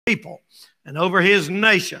people and over his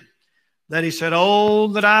nation, that he said, oh,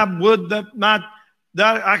 that I would that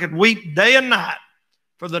I could weep day and night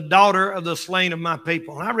for the daughter of the slain of my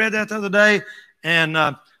people. And I read that the other day, and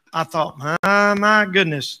I thought, my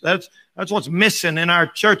goodness, that's what's missing in our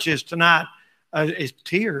churches tonight is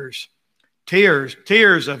tears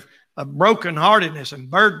of brokenheartedness and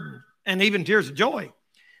burden, and even tears of joy.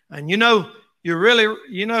 And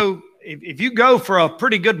if you go for a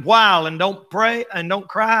pretty good while and don't pray and don't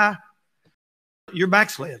cry, you're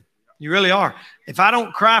backslid. You really are. If I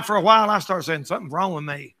don't cry for a while, I start saying something's wrong with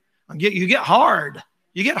me. You get hard.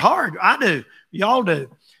 You get hard. I do. Y'all do.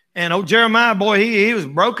 And old Jeremiah, boy, he was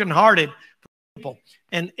brokenhearted for people.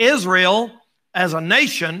 And Israel, as a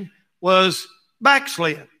nation, was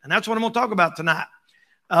backslid. And that's what I'm going to talk about tonight.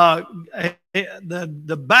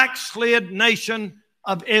 The backslid nation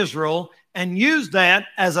of Israel, and use that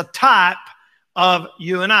as a type of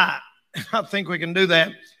you and I. I think we can do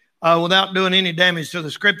that without doing any damage to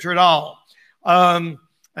the scripture at all.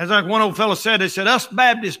 As like one old fellow said, they said, us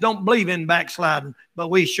Baptists don't believe in backsliding, but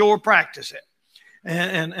we sure practice it.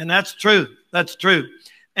 And that's true. That's true.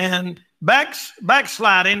 And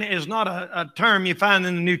backsliding is not a term you find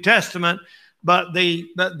in the New Testament, but the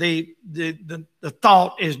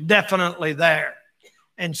thought is definitely there,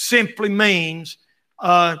 and simply means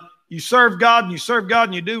you serve God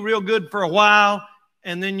and you do real good for a while,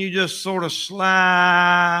 and then you just sort of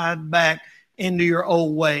slide back into your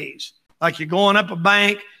old ways. Like you're going up a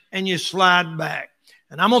bank and you slide back.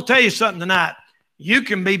 And I'm going to tell you something tonight. You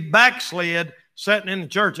can be backslid sitting in the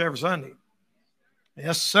church every Sunday.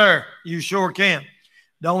 Yes, sir. You sure can.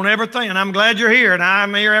 Don't ever think, and I'm glad you're here, and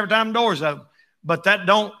I'm here every time the door's open. But that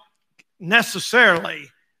don't necessarily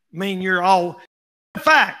mean you're all. In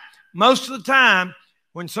fact, most of the time,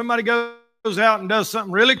 when somebody goes out and does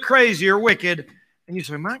something really crazy or wicked, and you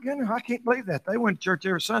say, my goodness, I can't believe that. They went to church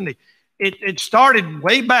every Sunday. It started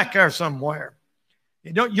way back there somewhere.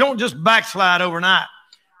 You don't just backslide overnight.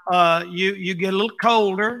 You get a little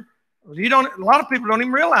colder. A lot of people don't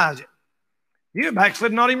even realize it. You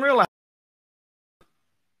backslid and not even realize it.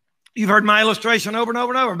 You've heard my illustration over and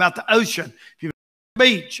over and over about the ocean. If you've been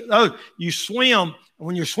on the beach, you swim. And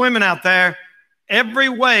when you're swimming out there, every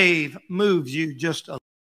wave moves you just a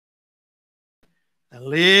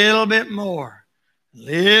little bit more,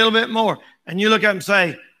 And you look up and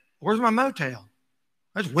say, where's my motel?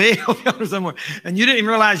 That's way over there somewhere. And you didn't even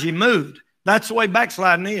realize you moved. That's the way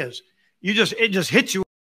backsliding is. It just hits you.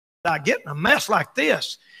 I get in a mess like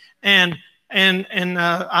this. And I'm going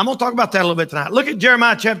to talk about that a little bit tonight. Look at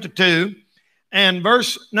Jeremiah chapter 2 and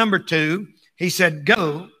verse number 2. He said,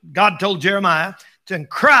 go, God told Jeremiah to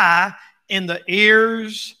cry in the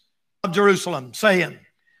ears of Jerusalem, saying,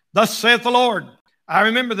 thus saith the Lord, I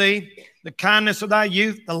remember thee, the kindness of thy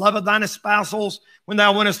youth, the love of thine espousals, when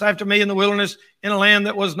thou wentest after me in the wilderness, in a land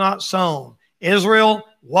that was not sown. Israel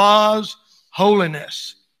was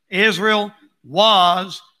holiness. Israel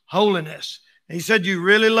was holiness. He said, you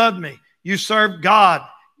really loved me. You served God.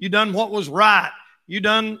 You done what was right. You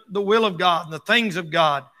done the will of God and the things of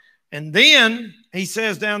God. And then he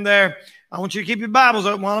says down there, I want you to keep your Bibles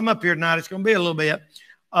open while I'm up here tonight. It's going to be a little bit.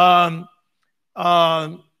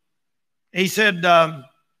 He said,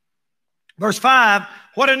 verse 5,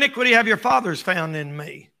 what iniquity have your fathers found in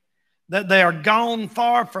me, that they are gone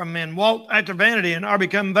far from me and walk after vanity and are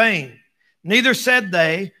become vain? Neither said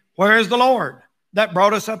they, where is the Lord that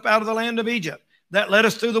brought us up out of the land of Egypt, that led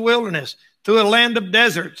us through the wilderness, through a land of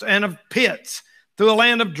deserts and of pits, through a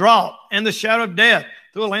land of drought and the shadow of death,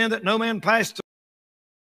 through a land that no man passed through.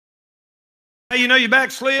 You know you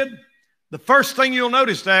backslid? The first thing you'll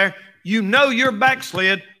notice there, you know you're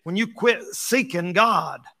backslid when you quit seeking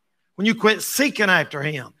God, when you quit seeking after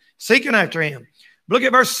him, Look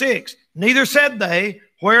at verse 6. Neither said they,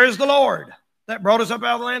 where is the Lord that brought us up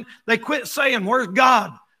out of the land? They quit saying, where's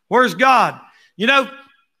God? Where's God? You know,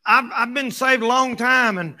 I've been saved a long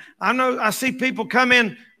time, and I see people come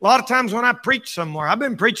in a lot of times when I preach somewhere. I've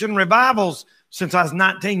been preaching revivals since I was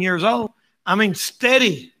 19 years old. I mean,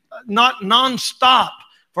 steady, not nonstop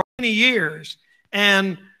for many years.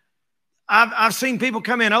 And I've seen people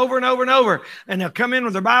come in over and over and over, and they'll come in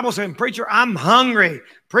with their Bible saying, preacher, I'm hungry.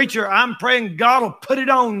 Preacher, I'm praying God will put it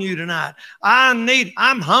on you tonight. I'm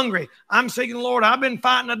hungry. I'm seeking the Lord. I've been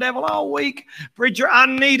fighting the devil all week. Preacher, I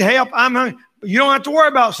need help. I'm hungry. You don't have to worry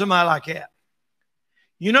about somebody like that.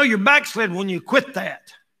 You know you're backslid when you quit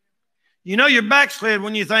that. You know you're backslid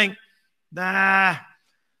when you think, I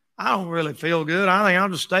don't really feel good. I think I'll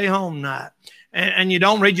just stay home tonight. And you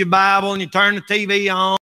don't read your Bible, and you turn the TV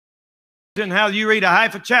on. And how you read a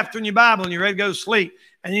half a chapter in your Bible and you're ready to go to sleep,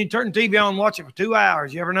 and then you turn the TV on and watch it for 2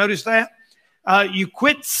 hours. You ever notice that? You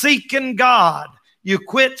quit seeking God. You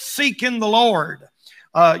quit seeking the Lord.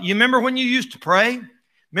 You remember when you used to pray?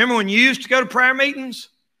 Remember when you used to go to prayer meetings?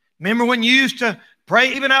 Remember when you used to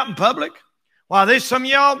pray even out in public? Well, there's some of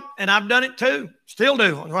y'all, and I've done it too, still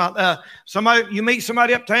do. You meet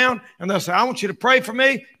somebody uptown, and they'll say, I want you to pray for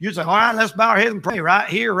me. You say, all right, let's bow our heads and pray right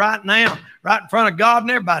here, right now, right in front of God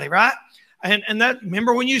and everybody, right? And that,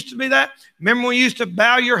 remember when you used to be that? Remember when you used to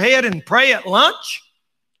bow your head and pray at lunch,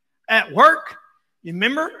 at work? You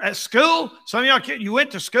remember at school? Some of y'all, you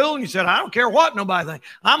went to school and you said, I don't care what nobody thinks.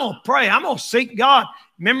 I'm going to pray. I'm going to seek God.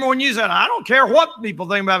 Remember when you said, I don't care what people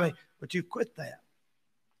think about me, but you quit that.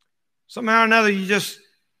 Somehow or another, you're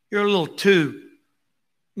a little too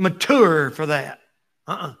mature for that.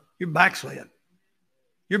 You're backslid.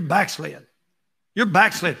 You're backslid. You're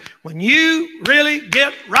backslid. When you really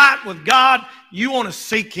get right with God, you want to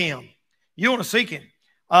seek Him. You want to seek Him.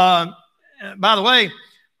 By the way,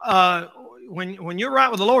 when you're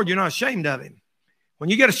right with the Lord, you're not ashamed of Him. When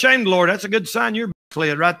you get ashamed of the Lord, that's a good sign you're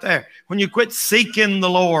backslid right there. When you quit seeking the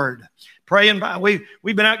Lord, praying.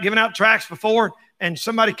 We've been out giving out tracts before, and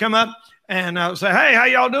somebody come up and say, hey, how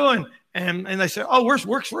y'all doing? And they say, oh,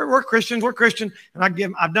 we're Christians, we're Christian.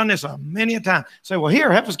 And I've done this many a time. Say, well,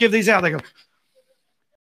 here, help us give these out. They go,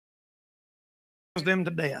 them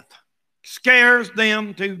to death. Scares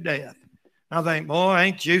them to death. I think, boy,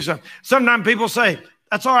 ain't you something. Sometimes people say,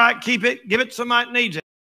 that's all right, keep it, give it to somebody that needs it.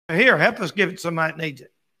 Here, help us give it to somebody that needs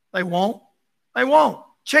it. They won't. They won't.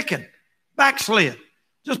 Chicken. Backslid.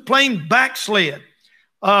 Just plain backslid.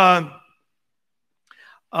 You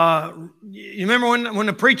remember when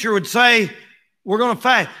the preacher would say, we're going to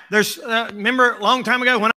fast. Remember a long time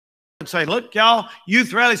ago when I would say, look, y'all,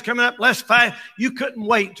 youth rally's coming up, let's fast. You couldn't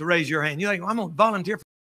wait to raise your hand. You think, well, I'm going to volunteer for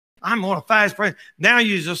I'm going to fast. Pray. Now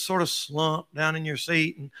you just sort of slump down in your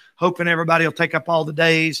seat and hoping everybody will take up all the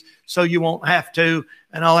days so you won't have to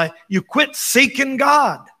and all that. You quit seeking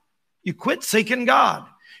God. You quit seeking God.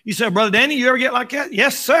 You say, Brother Danny, you ever get like that?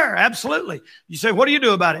 Yes, sir, absolutely. You say, what do you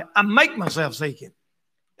do about it? I make myself seek Him.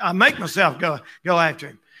 I make myself go after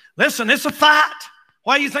Him. Listen, it's a fight.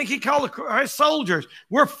 Why do you think He called our soldiers?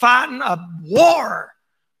 We're fighting a war.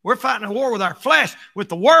 We're fighting a war with our flesh, with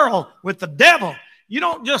the world, with the devil. You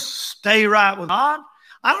don't just stay right with God.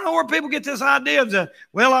 I don't know where people get this idea of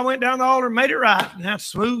well, I went down the altar and made it right, and that's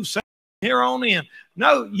smooth sailing here on in.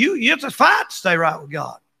 No, you have to fight to stay right with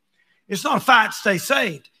God. It's not a fight to stay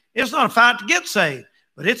saved. It's not a fight to get saved,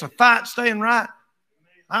 but it's a fight staying right.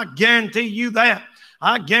 I guarantee you that.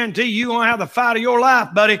 I guarantee you won't have the fight of your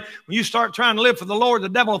life, buddy. When you start trying to live for the Lord, the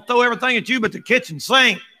devil will throw everything at you but the kitchen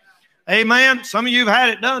sink. Amen. Some of you have had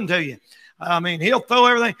it done to you. I mean, he'll throw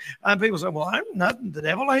everything. And people say, well, I'm nothing. The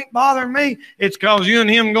devil ain't bothering me. It's because you and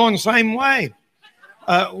him going the same way.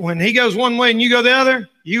 When he goes one way and you go the other,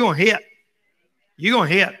 you're going to hit. You're going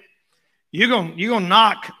to hit. You're going to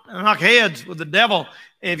knock heads with the devil.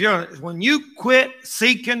 When you quit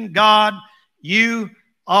seeking God, you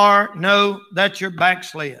know that you're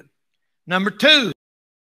backslid. Number two,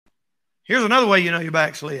 here's another way you know you're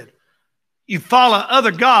backslid. You follow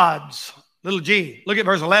other gods. Little g. Look at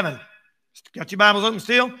verse 11. Got your Bibles open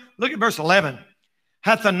still? Look at verse 11.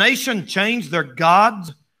 Hath the nation changed their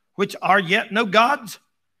gods, which are yet no gods?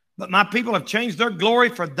 But my people have changed their glory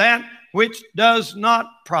for that which does not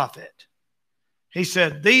profit. He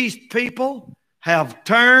said, these people have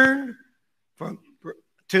turned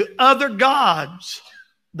to other gods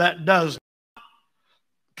that does not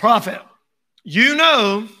profit. You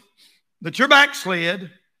know that you're backslid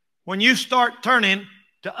when you start turning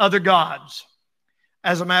to other gods.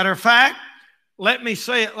 As a matter of fact, let me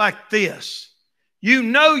say it like this. You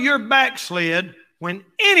know you're backslid when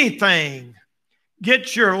anything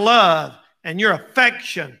gets your love and your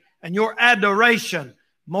affection and your adoration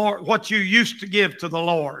more what you used to give to the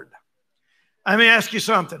Lord. Let me ask you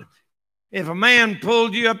something. If a man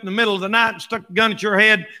pulled you up in the middle of the night and stuck a gun at your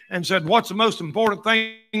head and said, what's the most important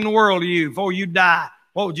thing in the world to you before you die?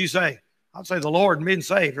 What would you say? I'd say the Lord and being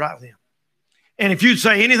saved right with Him. And if you'd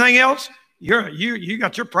say anything else, you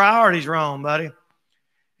got your priorities wrong, buddy.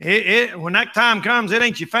 When that time comes, it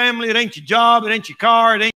ain't your family, it ain't your job, it ain't your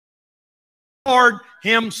car, it ain't the Lord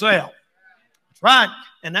Himself. That's right.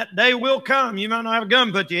 And that day will come. You might not have a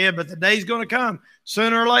gun put to your head, but the day's going to come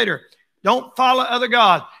sooner or later. Don't follow other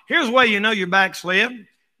gods. Here's the way you know you're backslid.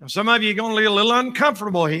 Now, some of you are going to be a little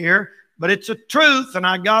uncomfortable here, but it's a truth, and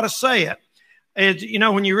I got to say it. It's,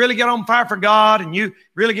 when you really get on fire for God and you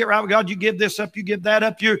really get right with God, you give this up, you give that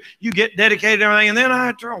up, you get dedicated to everything. And then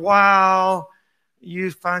after a while,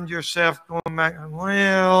 you find yourself going back,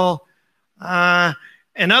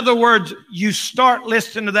 in other words, you start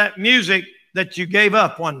listening to that music that you gave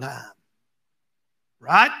up one time.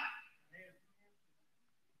 Right?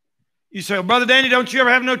 You say, well, Brother Danny, don't you ever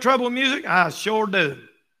have no trouble with music? I sure do.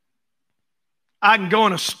 I can go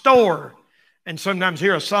in a store and sometimes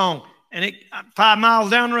hear a song, and 5 miles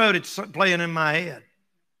down the road, it's playing in my head.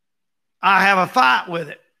 I have a fight with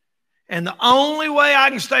it. And the only way I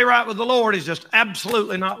can stay right with the Lord is just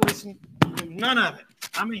absolutely not listen to none of it.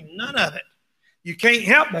 I mean, none of it. You can't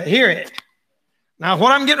help but hear it. Now,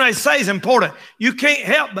 what I'm getting ready to say is important. You can't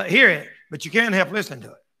help but hear it, but you can't help listening to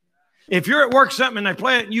it. If you're at work something and they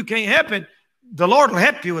play it and you can't help it, the Lord will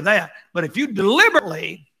help you with that. But if you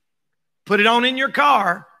deliberately put it on in your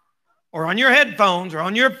car or on your headphones or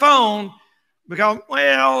on your phone because,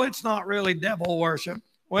 well, it's not really devil worship.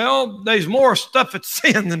 Well, there's more stuff at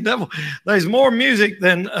sin than devil. There's more music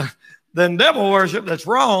than devil worship that's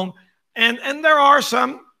wrong. And there are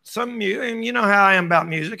some music. You know how I am about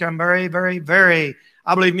music. I'm very, very, very,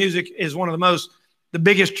 I believe music is one of the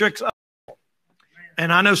biggest tricks.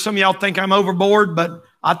 And I know some of y'all think I'm overboard, but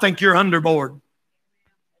I think you're underboard.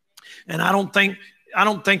 And I don't think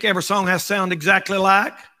every song has to sound exactly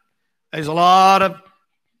like. There's a lot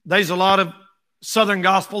of Southern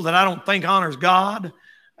gospel that I don't think honors God.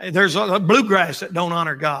 There's a bluegrass that don't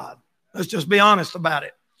honor God. Let's just be honest about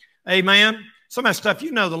it. Amen. Some of that stuff,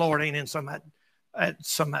 you know, the Lord ain't in some of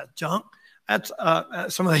that junk. That's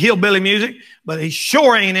some of the hillbilly music, but he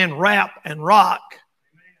sure ain't in rap and rock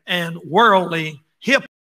and worldly hip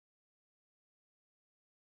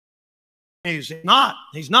music.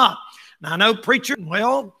 He's not. Now I know preacher.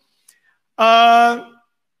 Well,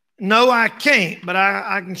 no, I can't. But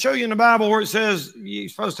I can show you in the Bible where it says you're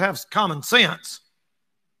supposed to have common sense.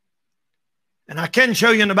 And I can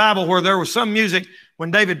show you in the Bible where there was some music when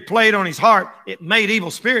David played on his harp, it made evil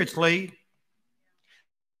spirits flee.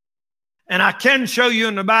 And I can show you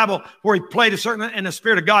in the Bible where he played a certain, and the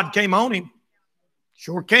Spirit of God came on him.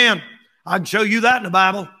 Sure can. I can show you that in the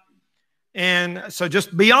Bible. And so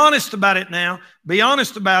just be honest about it now. Be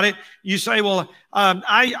honest about it. You say, well,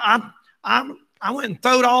 I went and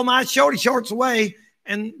throwed all my shorty shorts away,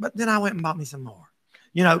 but then I went and bought me some more.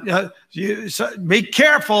 You know, be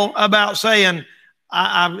careful about saying,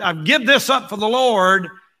 I give this up for the Lord,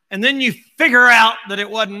 and then you figure out that it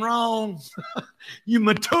wasn't wrong. You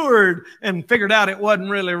matured and figured out it wasn't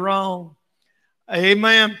really wrong.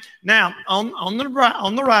 Amen. Now, on the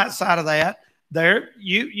right side of that, there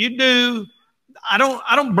you do. I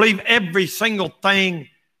don't believe every single thing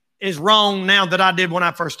is wrong now that I did when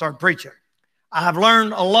I first started preaching. I've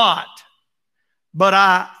learned a lot, but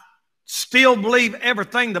I still believe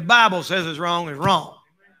everything the Bible says is wrong is wrong.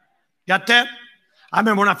 Got that? I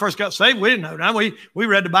remember when I first got saved, we didn't know that. We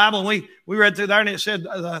read the Bible and we read through there and it said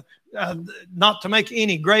not to make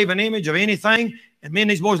any graven image of anything. And me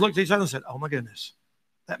and these boys looked at each other and said, oh my goodness,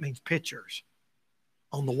 that means pictures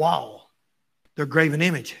on the wall. They're graven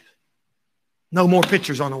images. No more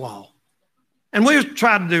pictures on the wall. And we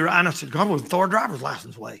tried to do, and I said, God, we'll throw our driver's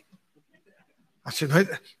license away. I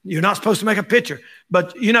said, you're not supposed to make a picture.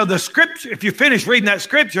 But, you know, the scripture, if you finish reading that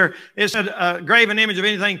scripture, it said, graven image of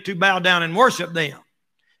anything to bow down and worship them.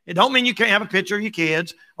 It don't mean you can't have a picture of your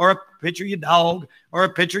kids or a picture of your dog or a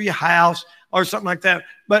picture of your house or something like that.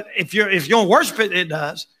 But if you don't worship it, it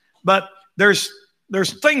does. But there's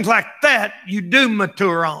things like that you do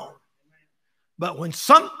mature on. But when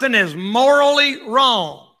something is morally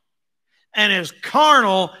wrong and is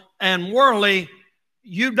carnal and worldly,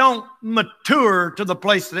 you don't mature to the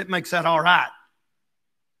place that it makes that all right.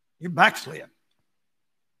 You're backslid.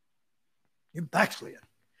 You're backslid.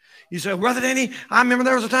 You say, Brother Danny, I remember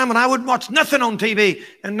there was a time when I wouldn't watch nothing on TV.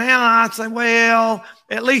 And now I say, well,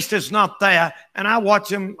 at least it's not that. And I watch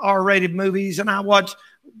them R-rated movies and I watch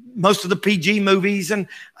most of the PG movies. And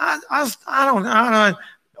I don't know.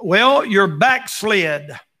 Well, you're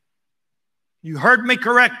backslid. You heard me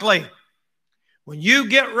correctly. When you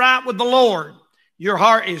get right with the Lord, your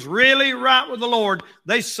heart is really right with the Lord,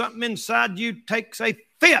 there's something inside you takes a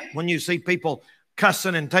fit when you see people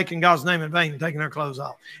cussing and taking God's name in vain and taking their clothes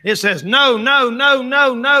off. It says, no, no, no,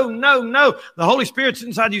 no, no, no, no. The Holy Spirit's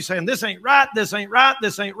inside you saying, this ain't right, this ain't right,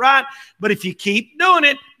 this ain't right. But if you keep doing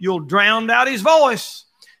it, you'll drown out his voice.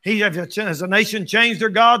 Has a nation changed their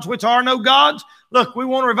gods, which are no gods? Look, we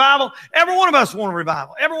want a revival. Every one of us want a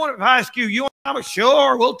revival. Everyone, if I ask you, you want a revival?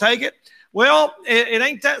 Sure, we'll take it. Well, it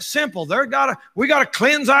ain't that simple. We got to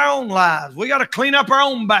cleanse our own lives. We got to clean up our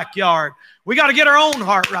own backyard. We got to get our own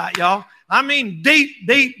heart right, y'all. I mean, deep,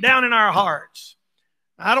 deep down in our hearts.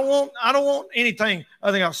 I don't want anything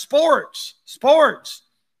other than sports.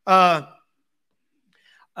 We're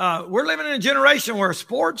living in a generation where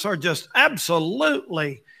sports are just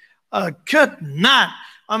absolutely could not.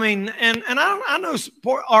 I mean, and I know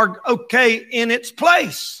sport are okay in its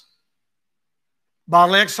place.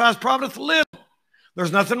 Bodily exercise profiteth little.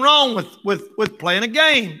 There's nothing wrong with playing a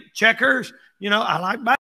game. Checkers, you know, I like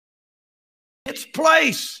basketball. Its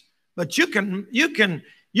place. But you can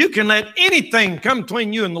let anything come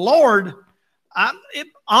between you and the Lord.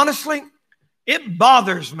 Honestly, it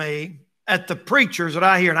bothers me at the preachers that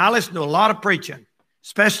I hear, and I listen to a lot of preaching,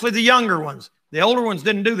 especially the younger ones. The older ones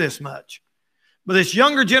didn't do this much. But this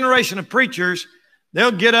younger generation of preachers,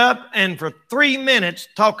 they'll get up and for 3 minutes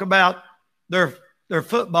talk about their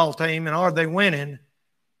football team and are they winning.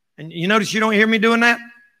 And you notice you don't hear me doing that?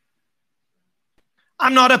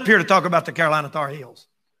 I'm not up here to talk about the Carolina Tar Heels.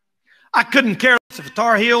 I couldn't care less if the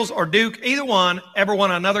Tar Heels or Duke, either one, ever won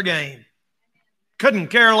another game. Couldn't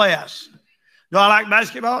care less. Do I like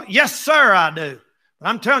basketball? Yes, sir, I do. But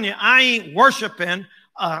I'm telling you, I ain't worshiping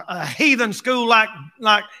a heathen school like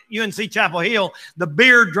UNC Chapel Hill, the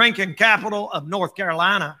beer-drinking capital of North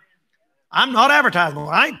Carolina. I'm not advertising.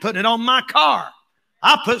 I ain't putting it on my car.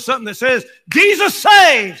 I'll put something that says, Jesus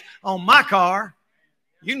saves on my car.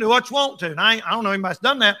 You can do what you want to. And I don't know anybody's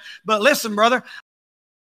done that. But listen, brother,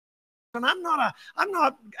 and I'm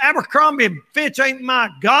not Abercrombie and Fitch ain't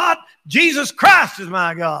my God. Jesus Christ is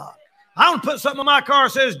my God. I want to put something on my car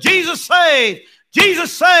that says, Jesus saves,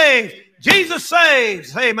 Jesus saves, Jesus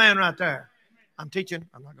saves. Amen right there. I'm teaching.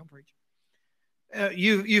 I'm not going to preach.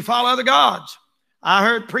 You follow other gods. I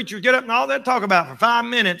heard preachers get up and all they talk about for 5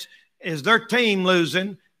 minutes is their team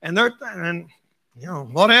losing and you know,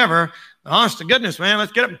 whatever. Honest to goodness, man,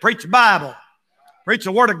 let's get up and preach the Bible. Preach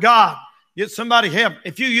the Word of God. Get somebody help.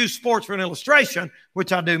 If you use sports for an illustration,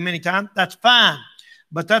 which I do many times, that's fine.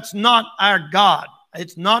 But that's not our God.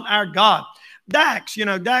 It's not our God. Dax, you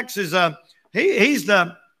know, Dax is he's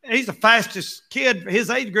the fastest kid for his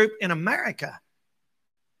age group in America.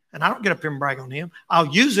 And I don't get up here and brag on him. I'll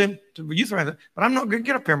use him to youth, but I'm not going to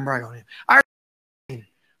get up here and brag on him. Our team,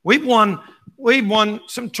 we've won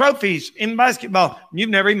some trophies in basketball. You've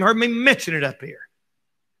never even heard me mention it up here.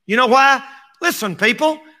 You know why? Listen,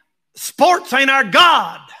 people, sports ain't our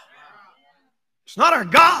God. It's not our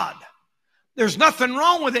God. There's nothing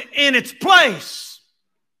wrong with it in its place.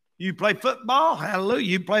 You play football, hallelujah.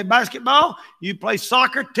 You play basketball, you play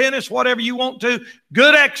soccer, tennis, whatever you want to.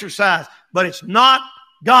 Good exercise, but it's not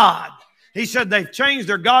God. He said they've changed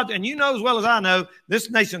their God, and you know as well as I know,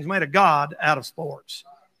 this nation's made a God out of sports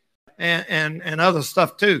and other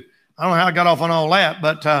stuff too. I don't know how I got off on all that,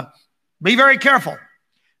 but be very careful.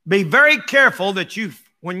 Be very careful that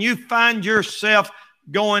when you find yourself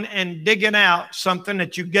going and digging out something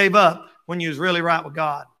that you gave up when you was really right with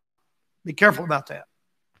God. Be careful about that.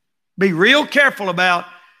 Be real careful about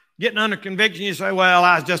getting under conviction. You say, well,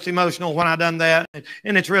 I was just emotional when I done that,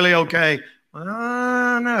 and it's really okay.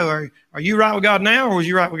 No. Are you right with God now, or was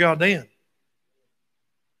you right with God then?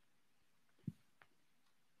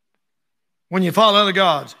 When you follow other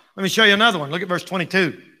gods. Let me show you another one. Look at verse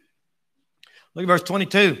 22. Look at verse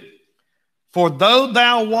 22. For though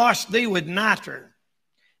thou wash thee with nitre,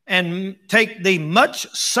 and take thee much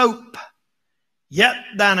soap, yet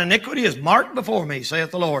thine iniquity is marked before me,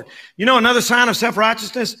 saith the Lord. You know, another sign of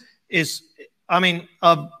self-righteousness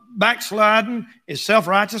of backsliding is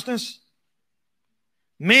self-righteousness.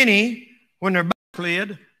 Many, when they're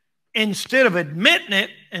backslid, instead of admitting it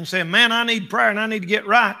and saying, man, I need prayer and I need to get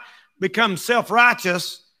right, become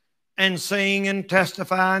self-righteous and sing and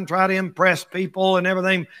testify and try to impress people and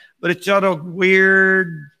everything, but it's got a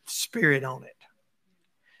weird spirit on it.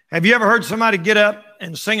 Have you ever heard somebody get up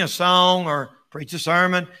and sing a song or preach a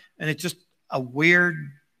sermon, and it's just a weird,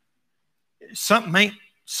 something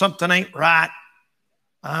ain't right?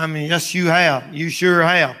 I mean, yes, you have. You sure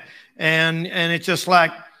have. And it's just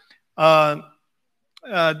like,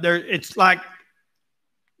 it's like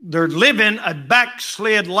they're living a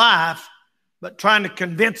backslid life, but trying to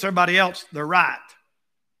convince everybody else they're right.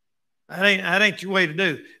 That ain't your way to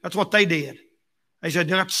do. That's what they did. They said,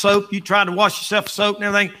 you got soap. You tried to wash yourself with soap and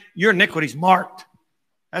everything. Your iniquity's marked.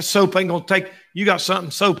 That soap ain't going to take, you got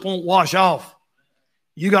something soap won't wash off.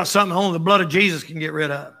 You got something only the blood of Jesus can get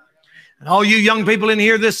rid of. And all you young people in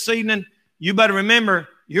here this evening, you better remember,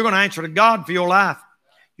 you're going to answer to God for your life.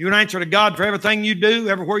 You're going to answer to God for everything you do,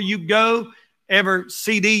 everywhere you go, every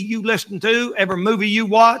CD you listen to, every movie you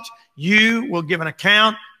watch. You will give an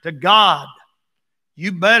account to God.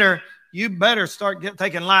 You better start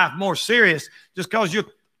taking life more serious. Just because you're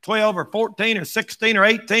 12 or 14 or 16 or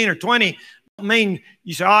 18 or 20, don't mean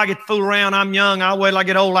you say, oh, I get to fool around, I'm young, I'll wait till I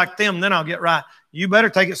get old like them, then I'll get right. You better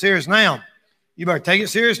take it serious now. You better take it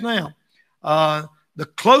serious now. The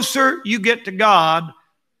closer you get to God,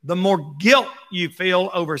 the more guilt you feel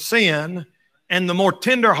over sin and the more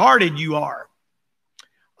tender-hearted you are.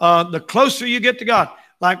 The closer you get to God.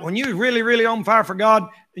 Like when you're really, really on fire for God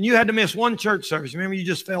and you had to miss one church service, remember you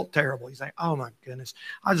just felt terrible. You think, oh my goodness,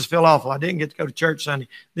 I just feel awful. I didn't get to go to church Sunday.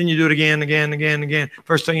 Then you do it again.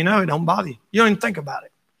 First thing you know, it don't bother you. You don't even think about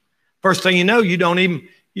it. First thing you know, you don't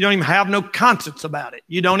even have no conscience about it.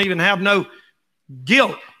 You don't even have no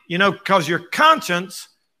guilt, because your conscience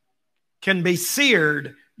can be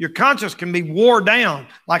seared. Your conscience can be wore down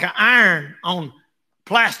like an iron on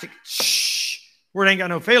plastic. Where it ain't got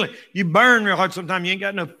no feeling. You burn real hard sometimes. You ain't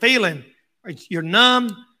got no feeling. You're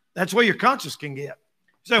numb. That's where your conscience can get.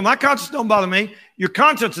 So my conscience don't bother me. Your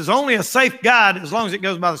conscience is only a safe guide as long as it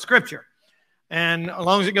goes by the Scripture. And as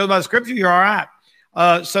long as it goes by the Scripture, you're all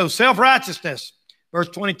right. So self-righteousness, verse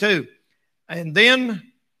 22. And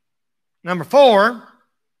then number 4,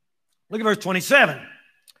 look at verse 27.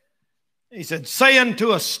 He said, say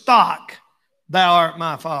unto a stock, thou art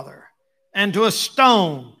my father, and to a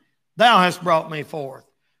stone, thou hast brought me forth.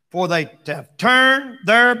 For they have turned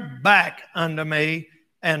their back unto me,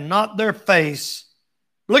 and not their face.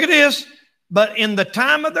 Look at this. But in the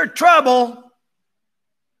time of their trouble,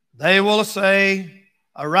 they will say,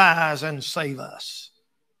 arise and save us.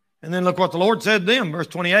 And then look what the Lord said to them, verse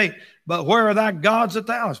 28. But where are thy gods that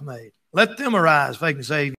thou hast made? Let them arise, if they can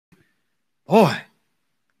save you. Boy,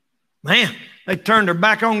 man, they turned their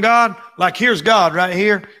back on God. Like here's God right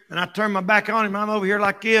here. And I turn my back on him. I'm over here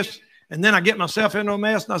like this. And then I get myself into a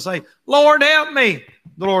mess and I say, Lord, help me.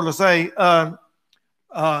 The Lord will say, let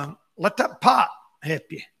that pot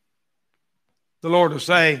help you. The Lord will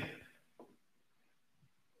say,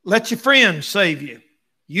 let your friends save you.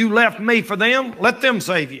 You left me for them. Let them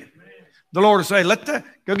save you. The Lord will say,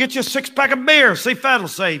 go get you a 6-pack of beer. See if that'll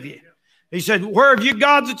save you. He said, where have you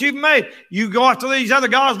gods that you've made? You go after these other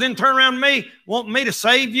gods, then turn around to me, want me to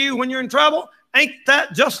save you when you're in trouble? Ain't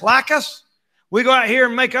that just like us? We go out here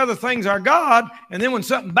and make other things our God, and then when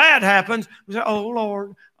something bad happens, we say, oh,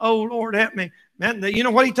 Lord, help me. Man, you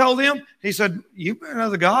know what he told them? He said, you been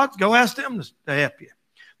other gods, go ask them to help you.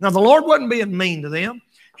 Now, the Lord wasn't being mean to them.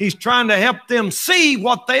 He's trying to help them see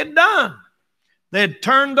what they had done. They had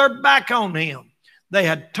turned their back on him. They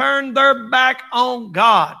had turned their back on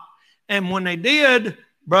God. And when they did,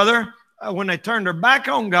 brother, when they turned their back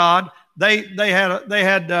on God, they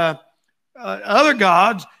had other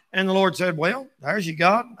gods. And the Lord said, well, there's your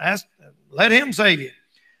God. Let him save you.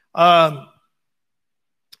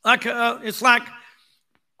 It's like,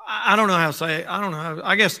 I don't know how to say it. I don't know.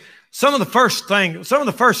 I guess some of the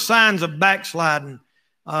first signs of backsliding,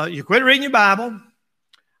 you quit reading your Bible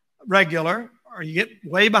regular, or you get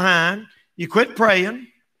way behind. You quit praying.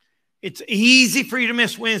 It's easy for you to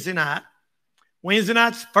miss Wednesday night. Wednesday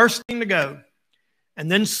night's the first thing to go.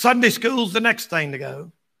 And then Sunday school's the next thing to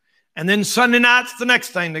go. And then Sunday night's the next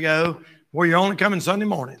thing to go, where you're only coming Sunday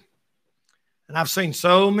morning. And I've seen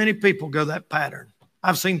so many people go that pattern.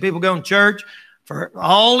 I've seen people go in church for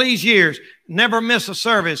all these years, never miss a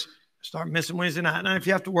service, start missing Wednesday night. Now, if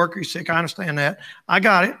you have to work or you're sick, I understand that. I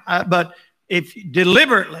got it. But if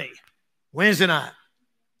deliberately Wednesday night,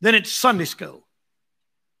 then it's Sunday school.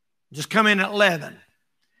 Just come in at 11.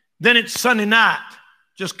 Then it's Sunday night.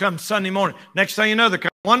 Just come Sunday morning. Next thing you know, they come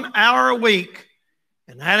 1 hour a week.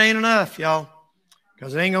 And that ain't enough, y'all,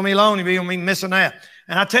 because it ain't going to be long. You're going to be missing that.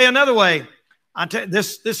 And I'll tell you another way.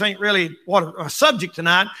 This ain't really what a subject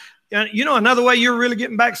tonight. You know another way you're really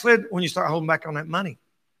getting backslid? When you start holding back on that money.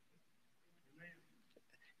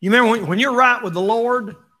 You remember when you're right with the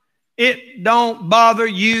Lord, it don't bother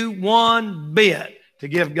you one bit to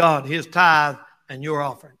give God his tithe and your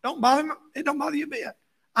offering. Don't bother him. It don't bother you a bit.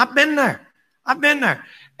 I've been there.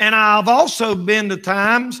 And I've also been to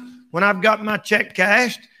times when I've got my check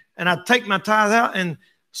cashed and I take my tithe out and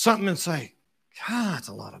something and say, God, that's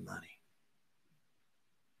a lot of money.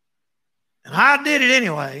 And I did it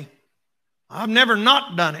anyway. I've never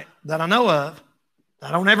not done it that I know of.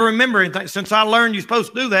 I don't ever remember anything. Since I learned you're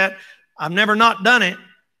supposed to do that, I've never not done it.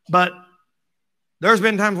 But there's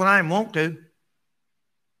been times when I didn't want to.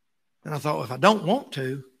 And I thought, well, if I don't want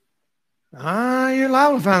to, you're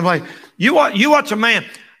liable to find a way. You watch a man.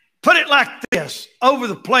 Put it like this, over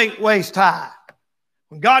the plate, waist high.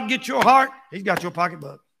 When God gets your heart, he's got your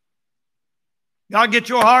pocketbook. God gets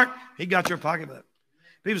your heart, he got your pocketbook.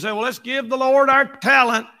 People say, well, let's give the Lord our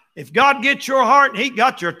talent. If God gets your heart, he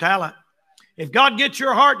got your talent. If God gets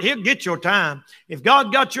your heart, he'll get your time. If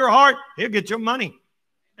God got your heart, he'll get your money.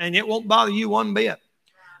 And it won't bother you one bit.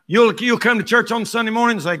 You'll come to church on Sunday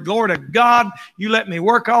morning and say, glory to God, you let me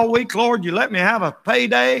work all week, Lord. You let me have a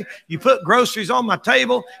payday. You put groceries on my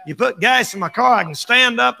table. You put gas in my car. I can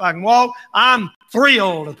stand up. I can walk. I'm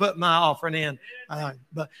thrilled to put my offering in.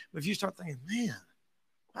 But if you start thinking, man,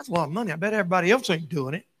 that's a lot of money. I bet everybody else ain't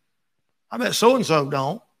doing it. I bet so-and-so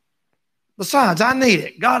don't. Besides, I need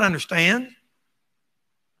it. God understands.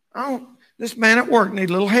 This man at work needs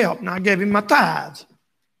a little help, and I gave him my tithes.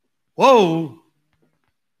 Whoa.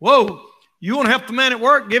 Whoa. You want to help the man at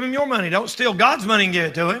work? Give him your money. Don't steal God's money and give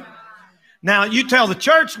it to him. Now, you tell the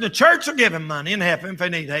church, and the church will give him money and help him if they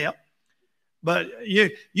need help. But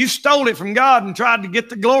you stole it from God and tried to get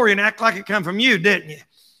the glory and act like it come from you, didn't you?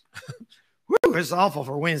 Whew, it's awful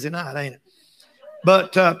for Wednesday night, ain't it?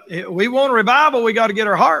 But we want a revival. We got to get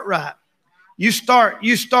our heart right. You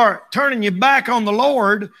start turning your back on the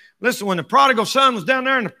Lord. Listen, when the prodigal son was down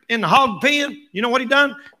there in the hog pen, you know what he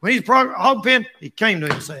done? When he's hog pen, he came to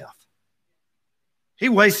himself. He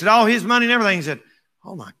wasted all his money and everything. He said,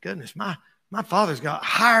 oh my goodness, my father's got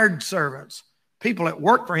hired servants, people that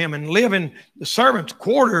work for him and live in the servants'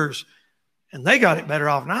 quarters, and they got it better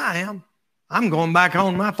off than I am. I'm going back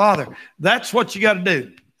home to my father. That's what you got to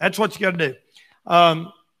do. That's what you got to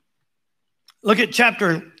do. Look at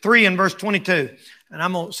chapter 3 and verse 22. And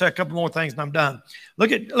I'm going to say a couple more things and I'm done.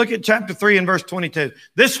 Look at chapter 3 and verse 22.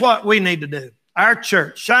 This is what we need to do. Our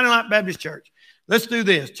church, Shining Light Baptist Church. Let's do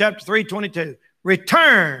this. Chapter 3, 22.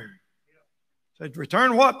 Return. So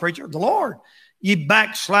return what, preacher? The Lord. Ye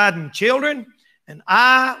backsliding children, and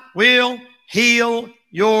I will heal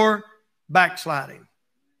your backsliding.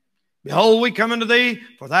 Behold, we come unto thee,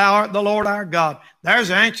 for thou art the Lord our God. There's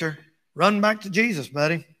the answer. Run back to Jesus,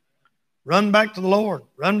 buddy. Run back to the Lord.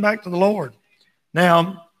 Run back to the Lord.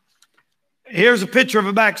 Now, here's a picture of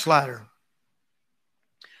a backslider.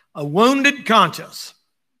 A wounded conscience.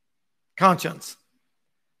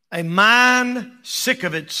 A mind sick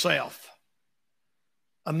of itself.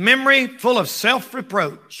 A memory full of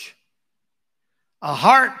self-reproach. A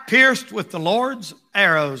heart pierced with the Lord's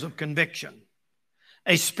arrows of conviction.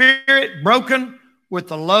 A spirit broken with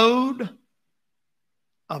the load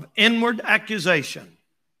of inward accusation.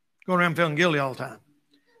 Going around feeling guilty all the time.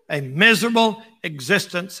 A miserable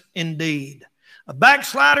existence indeed. A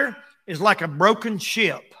backslider is like a broken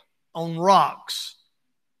ship on rocks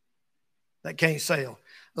that can't sail.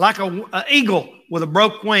 Like an eagle with a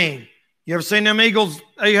broke wing. You ever seen them eagles?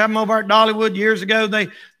 You have them over at Dollywood years ago.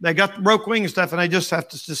 They got the broke wing and stuff, and they just have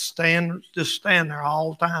to stand there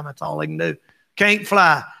all the time. That's all they can do. Can't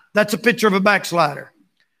fly. That's a picture of a backslider.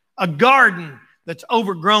 A garden that's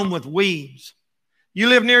overgrown with weeds. You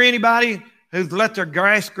live near anybody who's let their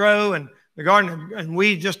grass grow and the garden and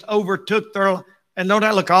weeds just overtook their, and don't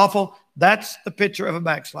that look awful? That's the picture of a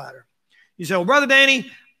backslider. You say, well, Brother Danny,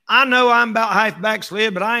 I know I'm about half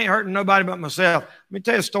backslid, but I ain't hurting nobody but myself. Let me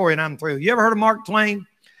tell you a story and I'm through. You ever heard of Mark Twain?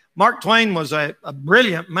 Mark Twain was a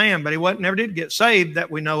brilliant man, but he never did get saved that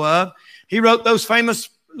we know of. He wrote those famous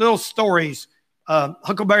little stories,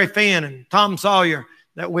 Huckleberry Finn and Tom Sawyer,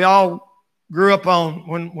 that we all grew up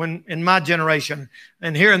on when in my generation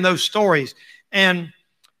and hearing those stories. And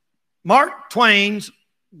Mark Twain's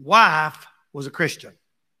wife was a Christian.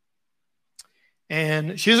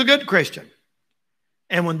 And she's a good Christian.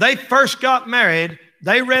 And when they first got married,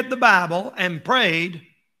 they read the Bible and prayed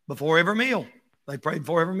before every meal. They prayed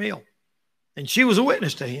before every meal. And she was a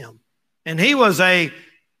witness to him. And he was a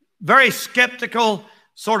very skeptical,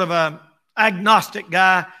 sort of a agnostic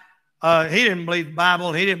guy. He didn't believe the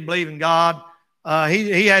Bible. He didn't believe in God.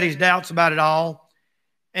 He had his doubts about it all.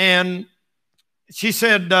 And she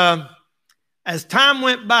said, as time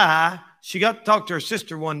went by, she got to talk to her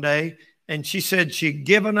sister one day, and she said she'd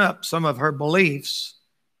given up some of her beliefs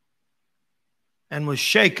and was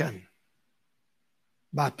shaken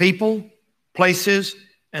by people, places,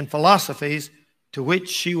 and philosophies to which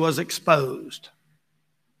she was exposed.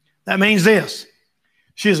 That means this.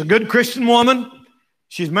 She's a good Christian woman.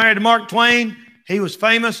 She's married to Mark Twain. He was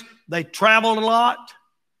famous. They traveled a lot.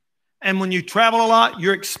 And when you travel a lot,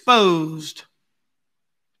 you're exposed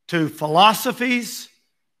to philosophies,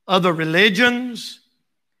 other religions,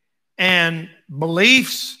 and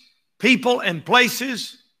beliefs, people and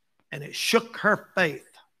places, and it shook her faith.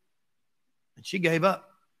 And she gave up.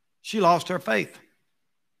 She lost her faith.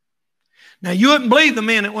 Now, you wouldn't believe the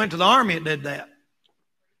men that went to the army that did that.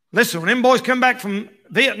 Listen, when them boys come back from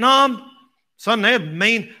Vietnam, son, they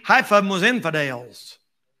mean half of them was infidels.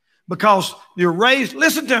 Because you're raised,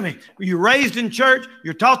 listen to me, you're raised in church,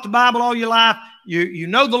 you're taught the Bible all your life, you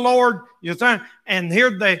know the Lord, and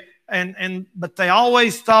here but they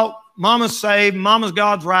always thought mama's saved, mama's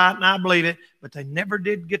God's right, and I believe it, but they never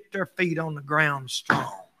did get their feet on the ground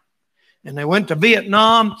strong. And they went to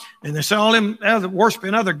Vietnam, and they saw all them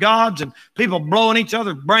worshiping other gods and people blowing each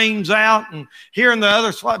other's brains out and hearing the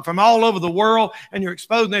others from all over the world. And you're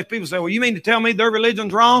exposing these people. Say, well, you mean to tell me their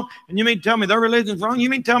religion's wrong? And you mean to tell me their religion's wrong?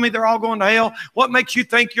 You mean to tell me they're all going to hell? What makes you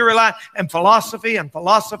think you're alive? And philosophy and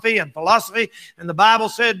philosophy and philosophy. And the Bible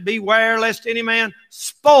said, beware lest any man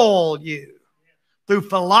spoil you through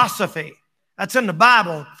philosophy. That's in the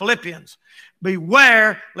Bible, Philippians.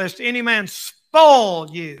 Beware lest any man spoil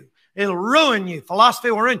you. It'll ruin you.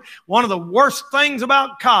 Philosophy will ruin you. One of the worst things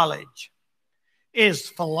about college is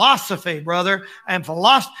philosophy, brother, and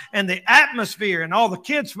philosophy and the atmosphere and all the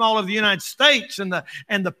kids from all over the United States and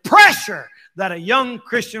the pressure that a young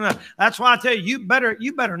Christian. That's why I tell you,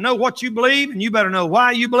 you better know what you believe, and you better know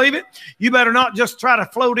why you believe it. You better not just try to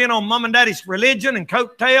float in on mom and daddy's religion and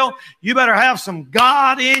coattail. You better have some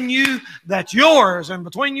God in you that's yours and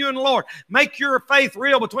between you and the Lord. Make your faith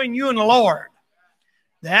real between you and the Lord.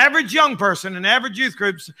 The average young person in average youth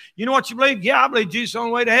groups, you know what you believe? Yeah, I believe Jesus is the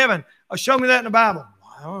only way to heaven. Show me that in the Bible.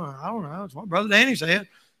 I don't know. It's what Brother Danny said.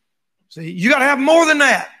 See, you got to have more than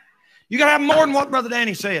that. You got to have more than what Brother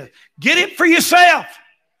Danny said. Get it for yourself.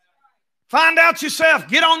 Find out yourself.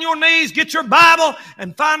 Get on your knees, get your Bible,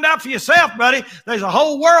 and find out for yourself, buddy. There's a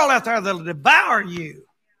whole world out there that'll devour you.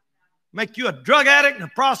 Make you a drug addict and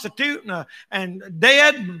a prostitute and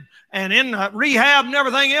dead and in rehab and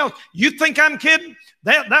everything else. You think I'm kidding?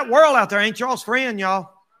 That world out there ain't y'all's friend, y'all.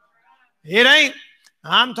 It ain't.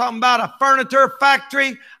 I'm talking about a furniture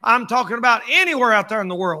factory. I'm talking about anywhere out there in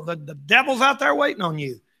the world. The devil's out there waiting on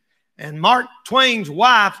you. And Mark Twain's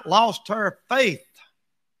wife lost her faith.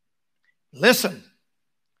 Listen.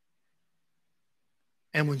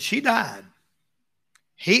 And when she died,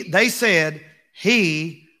 they said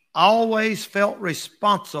he always felt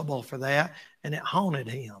responsible for that, and it haunted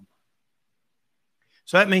him.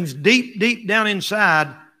 So that means deep, deep down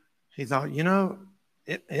inside, he thought, you know,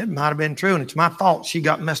 it might have been true, and it's my fault she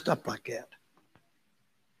got messed up like that.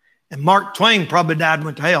 And Mark Twain probably died and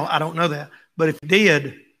went to hell. I don't know that. But if he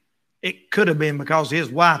did, it could have been because his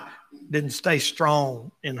wife didn't stay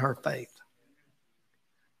strong in her faith.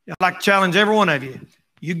 I'd like to challenge every one of you.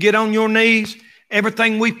 You get on your knees.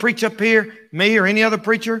 Everything we preach up here, me or any other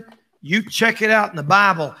preacher, you check it out in the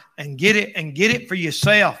Bible and get it for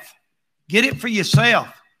yourself. Get it for yourself.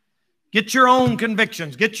 Get your own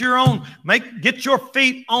convictions. Get your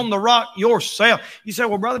feet on the rock yourself. You say,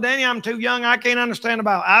 well, Brother Danny, I'm too young. I can't understand the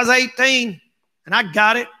Bible. I was 18 and I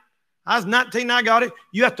got it. I was 19 and I got it.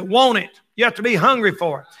 You have to want it. You have to be hungry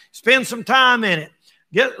for it. Spend some time in it.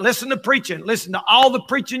 Listen to preaching. Listen to all the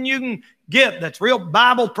preaching you can get. That's real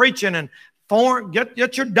Bible preaching, and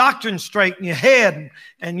get your doctrine straight in your head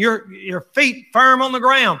and your feet firm on the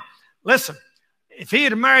ground. Listen, if he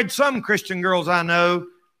had married some Christian girls I know,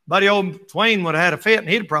 Buddy old Twain would have had a fit, and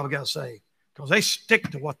he'd probably got saved because they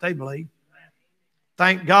stick to what they believe.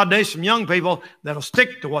 Thank God there's some young people that'll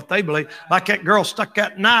stick to what they believe. Like that girl stuck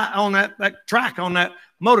that knife on that track on that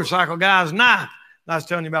motorcycle guy's knife I was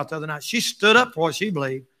telling you about the other night. She stood up for what she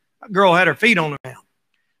believed. That girl had her feet on the ground.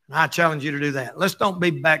 And I challenge you to do that. Let's don't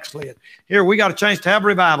be backslid. Here, we got a chance to have a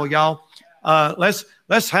revival, y'all.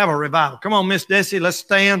 Let's have a revival. Come on, Miss Desi, let's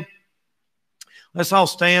stand. Let's all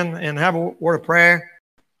stand and have a word of prayer.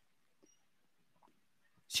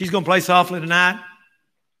 She's going to play softly tonight.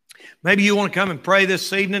 Maybe you want to come and pray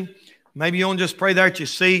this evening. Maybe you want to just pray there at your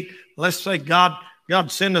seat. Let's say, God,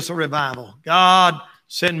 send us a revival. God,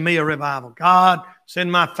 send me a revival. God,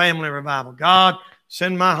 send my family a revival. God,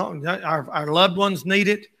 send my home. Our loved ones need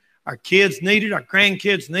it. Our kids need it. Our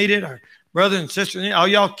grandkids need it. Our brothers and sisters need it. All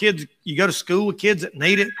y'all kids, you go to school with kids that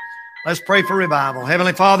need it. Let's pray for revival.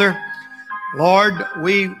 Heavenly Father, Lord,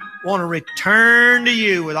 we want to return to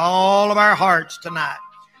you with all of our hearts tonight.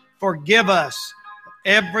 Forgive us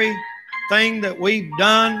everything that we've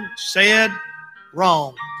done, said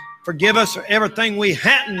wrong. Forgive us for everything we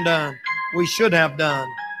hadn't done, we should have done,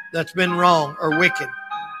 that's been wrong or wicked.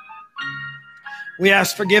 We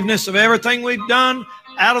ask forgiveness of everything we've done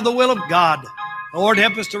out of the will of God. Lord,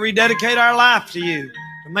 help us to rededicate our life to you,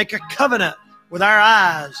 to make a covenant with our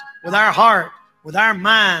eyes, with our heart, with our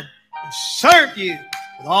mind, and serve you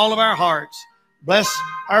with all of our hearts. Bless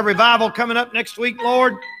our revival coming up next week,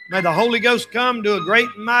 Lord. May the Holy Ghost come, do a great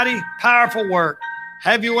and mighty, powerful work.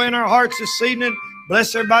 Have your way in our hearts this evening.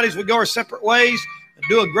 Bless everybody as we go our separate ways and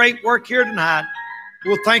do a great work here tonight.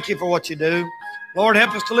 We'll thank you for what you do. Lord,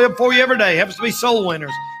 help us to live for you every day. Help us to be soul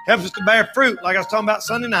winners. Help us to bear fruit like I was talking about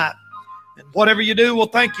Sunday night. And whatever you do, we'll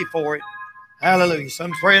thank you for it. Hallelujah.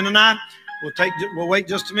 Some praying tonight. We'll wait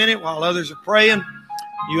just a minute while others are praying.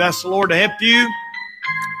 You ask the Lord to help you.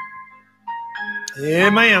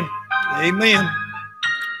 Amen. Amen.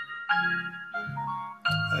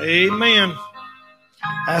 Amen.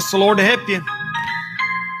 Ask the Lord to help you.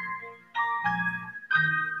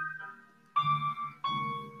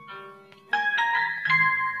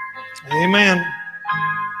 Amen.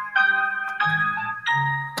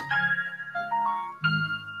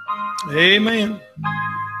 Amen.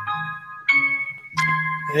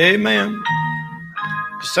 Amen.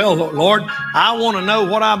 Just tell the Lord, I want to know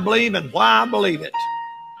what I believe and why I believe it.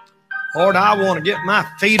 Lord, I want to get my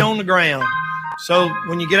feet on the ground. So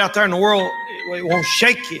when you get out there in the world, it won't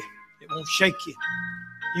shake you. It won't shake you.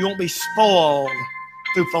 You won't be spoiled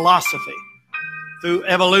through philosophy, through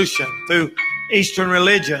evolution, through Eastern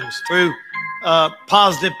religions, through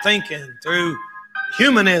positive thinking, through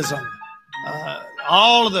humanism,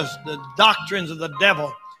 all of the doctrines of the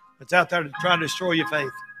devil that's out there to try to destroy your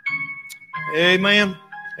faith. Amen.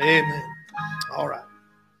 Amen. All right.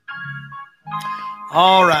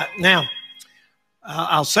 All right. Now,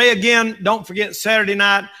 I'll say again, don't forget Saturday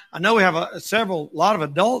night. I know we have a lot of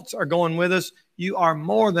adults are going with us. You are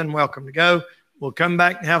more than welcome to go. We'll come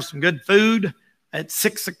back and have some good food at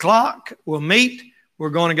 6 o'clock. We'll meet. We're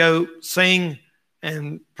going to go sing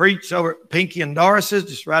and preach over at Pinky and Doris's,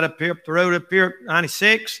 just right up here up the road up here at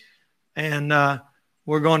 96. And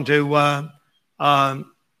we're going to try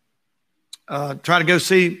to go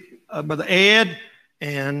see Brother Ed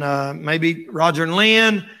and maybe Roger and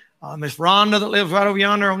Lynn, Miss Rhonda that lives right over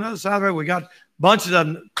yonder on the other side of the road. We got bunches of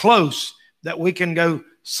them close that we can go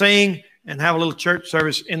sing and have a little church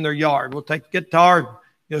service in their yard. We'll take the guitar,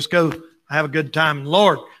 just go have a good time in the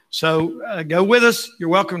Lord. So go with us. You're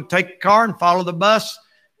welcome to take the car and follow the bus,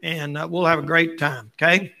 and we'll have a great time.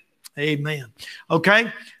 Okay? Amen.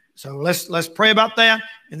 Okay? So let's pray about that.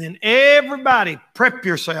 And then everybody prep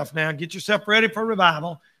yourself now. Get yourself ready for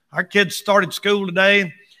revival. Our kids started school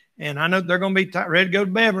today, and I know they're going to be ready to go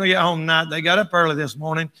to bed when they get home tonight. They got up early this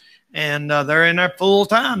morning, and they're in there full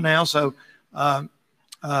time now. So I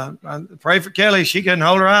pray for Kelly. She couldn't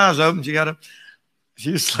hold her eyes open.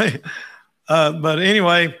 She's sleeping. But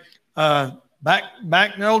anyway, back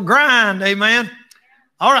in the old grind. Amen.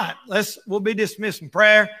 All right. We'll be dismissed in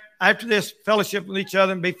prayer. After this, fellowship with each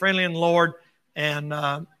other and be friendly in the Lord. And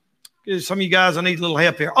some of you guys, I need a little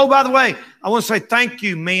help here. Oh, by the way, I want to say thank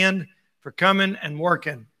you, men, for coming and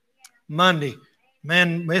working Monday.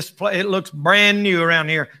 Man, it looks brand new around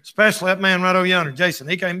here, especially that man right over yonder, Jason.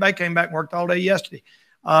 He came back and worked all day yesterday.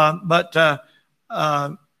 But I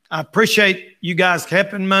appreciate you guys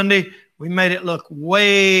helping Monday. We made it look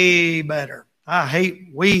way better. I hate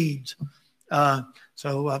weeds.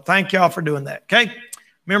 So thank y'all for doing that. Okay.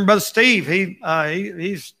 Remember Brother Steve, he's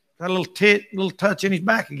got a little touch in his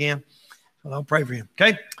back again. So I'll pray for him.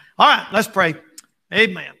 Okay. All right. Let's pray.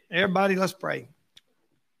 Amen. Everybody, let's pray.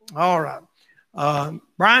 All right.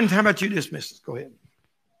 Brian, how about you dismiss us? Go ahead.